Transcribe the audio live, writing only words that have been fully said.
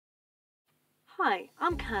Hi,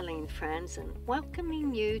 I'm Carleen Franzen,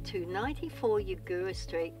 welcoming you to 94 Yagura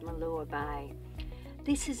Street, Malua Bay.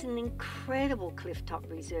 This is an incredible Clifftop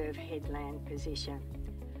Reserve headland position.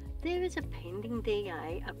 There is a pending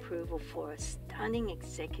DA approval for a stunning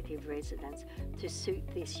executive residence to suit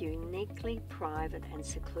this uniquely private and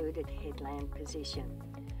secluded headland position.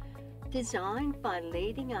 Designed by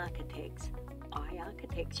leading architects,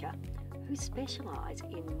 iArchitecture, who specialise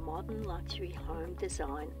in modern luxury home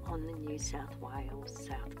design on the New South Wales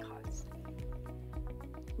south coast.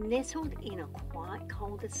 Nestled in a quiet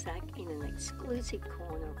cul-de-sac in an exclusive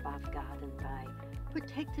corner above Garden Bay,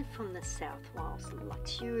 protected from the south whilst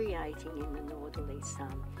luxuriating in the northerly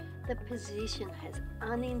sun, the position has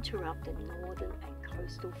uninterrupted northern and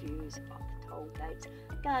coastal views of the toll gates,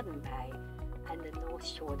 Garden Bay and the north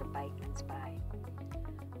shore of Batemans Bay.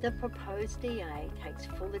 The proposed DA takes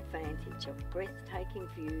full advantage of breathtaking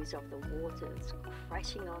views of the waters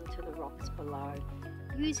crashing onto the rocks below,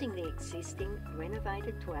 using the existing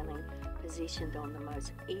renovated dwelling positioned on the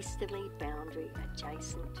most easterly boundary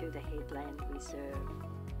adjacent to the Headland Reserve.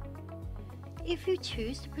 If you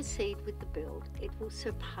choose to proceed with the build, it will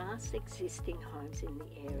surpass existing homes in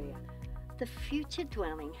the area. The future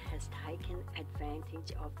dwelling has taken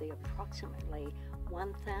advantage of the approximately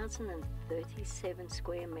 1,037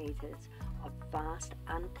 square metres of vast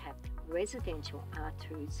untapped residential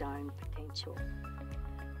R2 zone potential.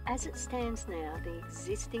 As it stands now, the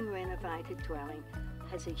existing renovated dwelling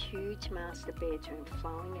has a huge master bedroom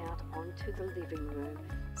flowing out onto the living room,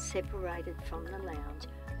 separated from the lounge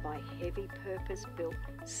by heavy purpose-built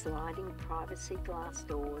sliding privacy glass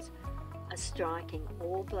doors, a striking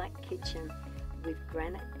all-black kitchen with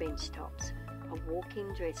granite bench tops, a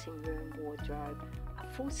walk-in dressing room wardrobe, a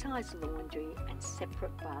full-size laundry and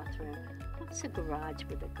separate bathroom, plus a garage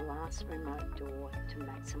with a glass remote door to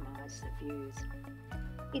maximise the views.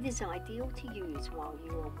 It is ideal to use while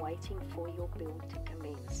you are waiting for your build to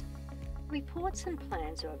commence. Reports and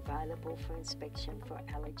plans are available for inspection for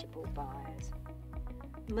eligible buyers.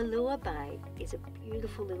 Malua Bay is a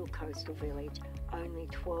beautiful little coastal village, only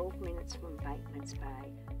 12 minutes from Batemans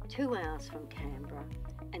Bay, 2 hours from Canberra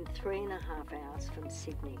and 3.5 hours from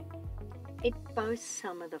Sydney. It boasts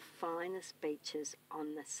some of the finest beaches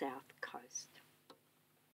on the south coast.